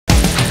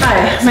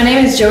Hi, my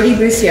name is Jodi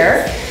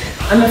Bussiere.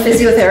 I'm a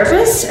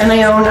physiotherapist and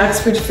I own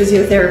Uxbridge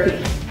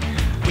Physiotherapy.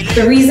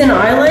 The reason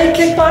I like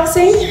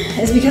kickboxing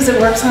is because it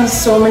works on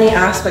so many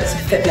aspects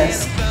of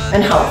fitness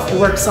and health. It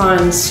works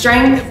on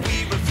strength,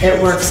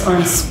 it works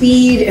on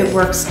speed, it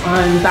works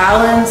on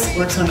balance, it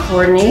works on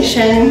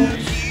coordination,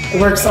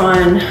 it works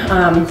on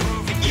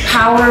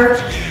power,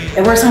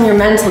 it works on your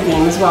mental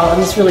game as well,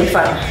 and it's really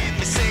fun.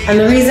 And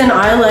the reason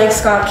I like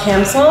Scott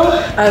Cancel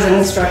as an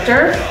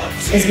instructor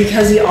is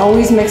because he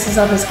always mixes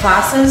up his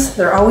classes.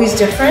 They're always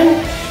different,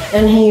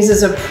 and he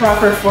uses a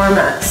proper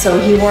format. So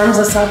he warms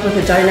us up with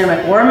a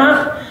dynamic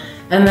warm-up,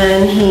 and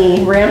then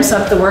he ramps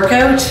up the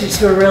workout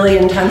to a really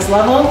intense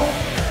level,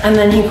 and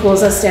then he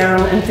cools us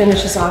down and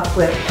finishes off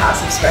with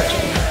passive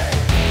stretching.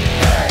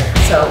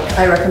 So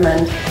I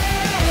recommend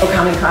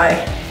Okami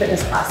Kai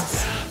fitness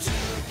classes.